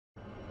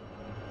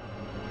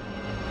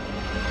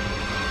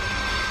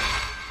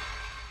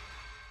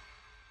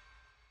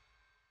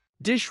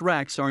Dish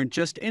racks aren't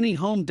just any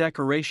home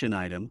decoration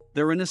item,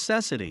 they're a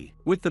necessity.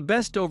 With the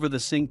best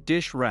over-the-sink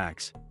dish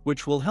racks,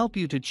 which will help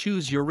you to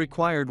choose your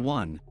required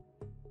one.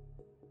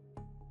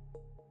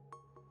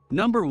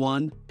 Number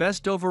 1,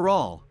 Best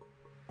Overall.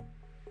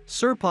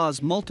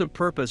 Surpahs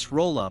Multipurpose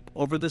Roll-Up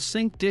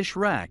Over-the-Sink Dish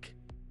Rack.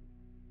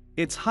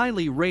 It's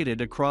highly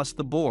rated across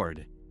the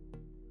board.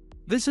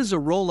 This is a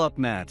roll-up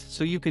mat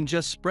so you can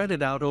just spread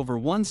it out over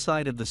one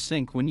side of the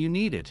sink when you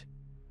need it.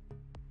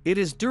 It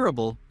is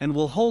durable and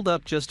will hold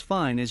up just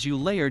fine as you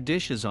layer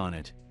dishes on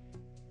it.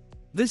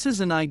 This is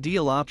an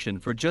ideal option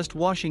for just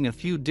washing a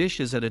few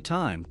dishes at a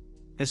time,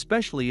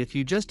 especially if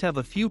you just have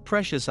a few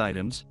precious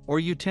items or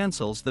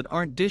utensils that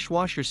aren't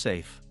dishwasher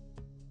safe.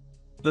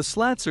 The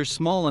slats are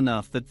small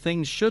enough that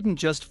things shouldn't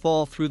just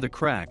fall through the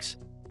cracks,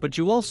 but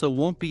you also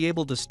won't be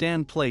able to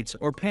stand plates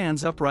or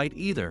pans upright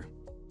either.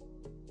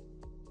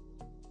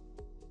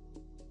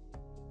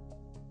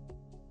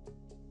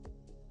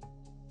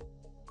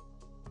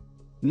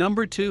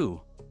 Number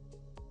 2.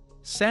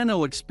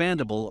 SANNO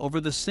Expandable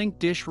Over-the-Sink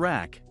Dish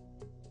Rack.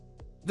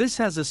 This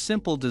has a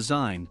simple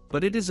design,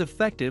 but it is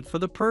effective for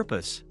the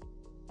purpose.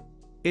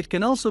 It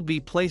can also be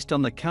placed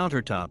on the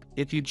countertop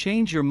if you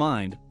change your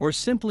mind or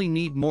simply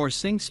need more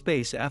sink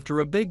space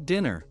after a big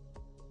dinner.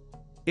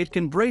 It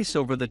can brace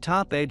over the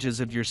top edges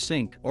of your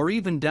sink or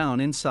even down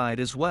inside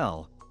as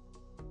well.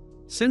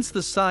 Since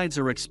the sides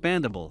are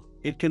expandable,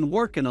 it can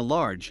work in a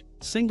large,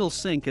 single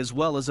sink as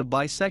well as a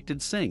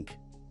bisected sink.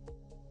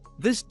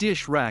 This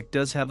dish rack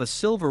does have a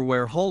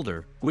silverware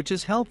holder, which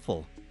is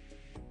helpful.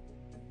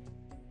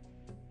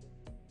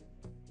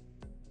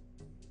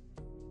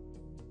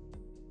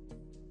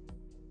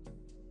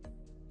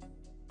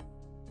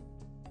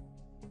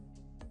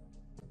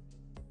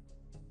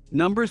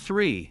 Number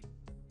 3.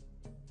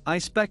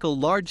 ISPECLE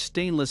Large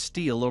Stainless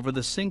Steel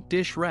Over-the-Sink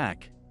Dish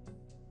Rack.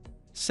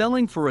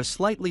 Selling for a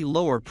slightly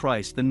lower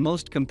price than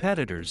most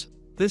competitors,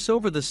 this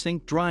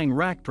over-the-sink drying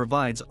rack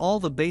provides all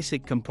the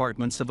basic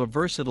compartments of a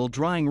versatile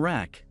drying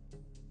rack.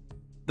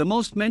 The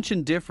most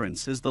mentioned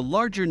difference is the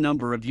larger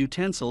number of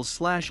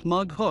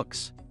utensils/mug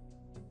hooks.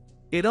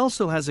 It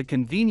also has a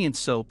convenient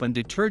soap and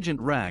detergent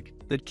rack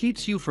that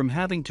keeps you from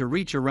having to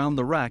reach around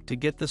the rack to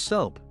get the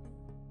soap.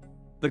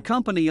 The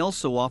company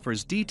also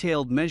offers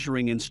detailed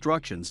measuring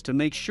instructions to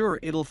make sure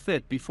it'll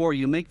fit before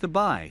you make the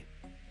buy.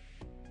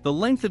 The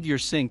length of your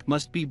sink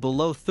must be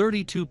below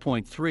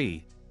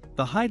 32.3,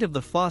 the height of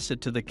the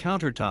faucet to the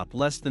countertop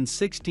less than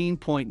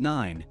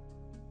 16.9.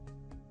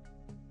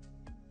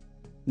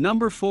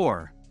 Number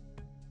 4.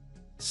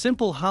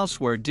 Simple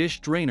Houseware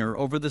Dish Drainer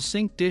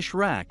Over-the-Sink Dish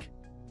Rack.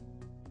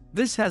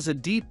 This has a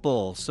deep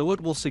bowl so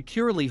it will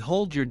securely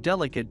hold your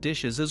delicate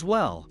dishes as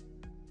well.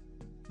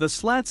 The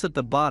slats at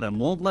the bottom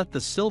won't let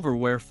the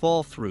silverware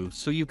fall through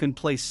so you can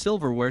place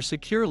silverware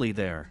securely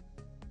there.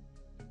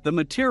 The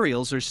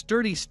materials are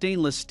sturdy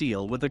stainless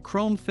steel with a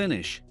chrome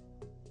finish.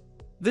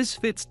 This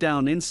fits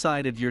down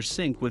inside of your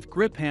sink with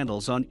grip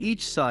handles on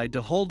each side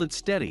to hold it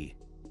steady.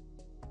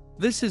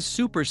 This is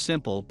super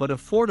simple but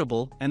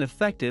affordable and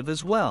effective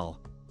as well.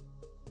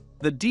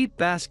 The deep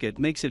basket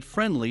makes it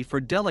friendly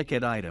for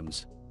delicate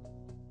items.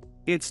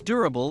 It's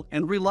durable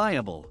and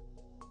reliable.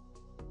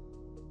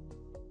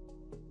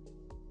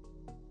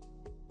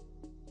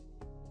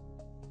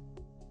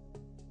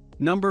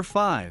 Number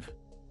 5.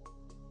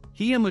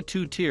 HEOMU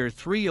 2-Tier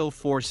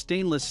 304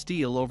 Stainless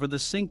Steel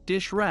Over-the-Sink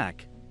Dish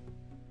Rack.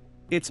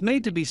 It's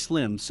made to be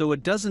slim so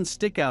it doesn't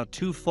stick out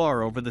too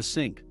far over the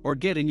sink or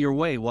get in your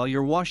way while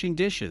you're washing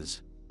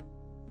dishes.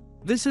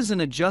 This is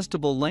an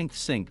adjustable length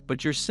sink,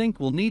 but your sink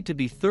will need to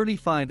be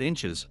 35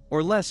 inches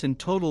or less in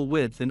total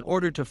width in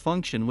order to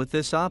function with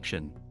this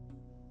option.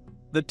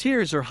 The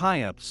tiers are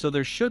high up so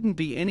there shouldn't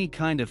be any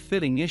kind of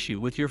fitting issue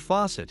with your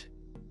faucet.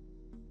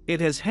 It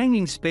has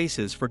hanging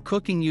spaces for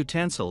cooking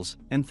utensils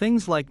and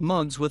things like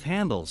mugs with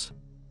handles.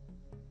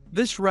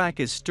 This rack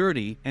is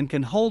sturdy and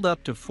can hold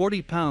up to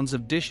 40 pounds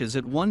of dishes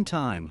at one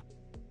time.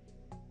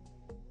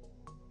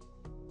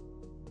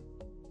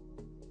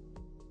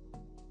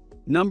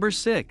 Number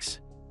 6.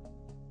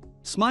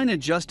 SMINE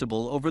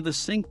Adjustable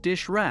Over-the-Sink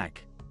Dish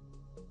Rack.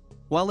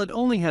 While it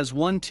only has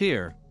one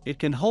tier, it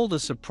can hold a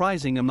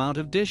surprising amount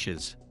of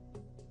dishes.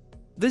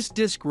 This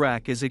disc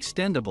rack is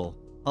extendable,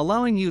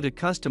 allowing you to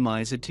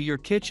customize it to your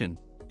kitchen.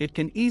 It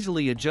can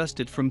easily adjust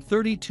it from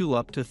 32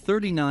 up to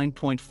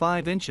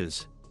 39.5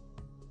 inches.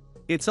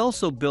 It's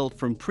also built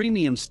from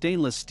premium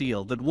stainless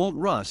steel that won't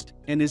rust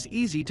and is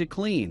easy to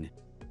clean.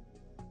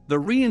 The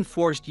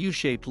reinforced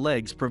U-shaped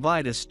legs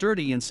provide a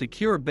sturdy and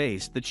secure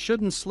base that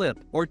shouldn't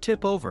slip or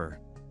tip over.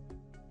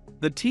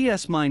 The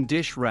SMINE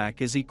dish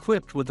rack is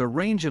equipped with a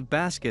range of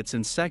baskets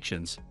and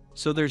sections,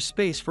 so there's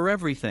space for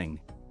everything.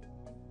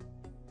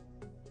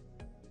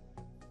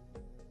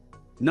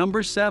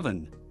 Number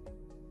 7.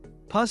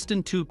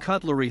 PUSDON 2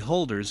 Cutlery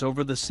Holders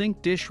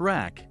Over-the-Sink Dish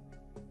Rack.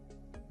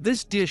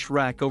 This dish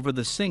rack over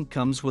the sink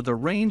comes with a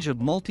range of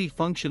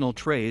multifunctional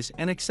trays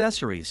and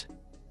accessories.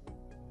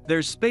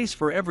 There's space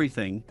for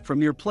everything,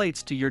 from your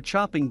plates to your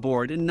chopping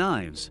board and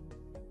knives.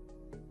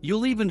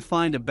 You'll even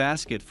find a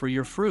basket for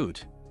your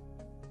fruit.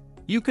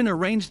 You can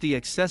arrange the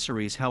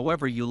accessories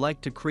however you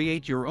like to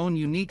create your own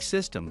unique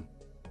system.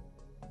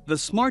 The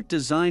smart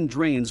design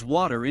drains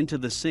water into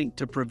the sink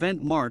to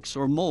prevent marks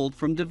or mold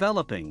from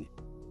developing.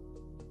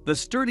 The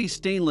sturdy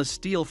stainless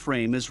steel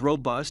frame is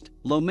robust,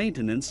 low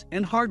maintenance,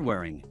 and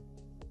hard-wearing.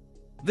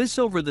 This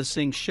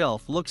over-the-sink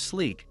shelf looks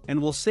sleek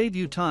and will save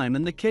you time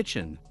in the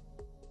kitchen.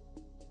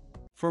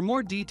 For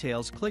more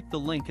details, click the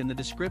link in the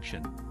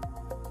description.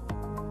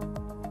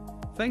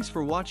 Thanks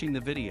for watching the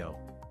video.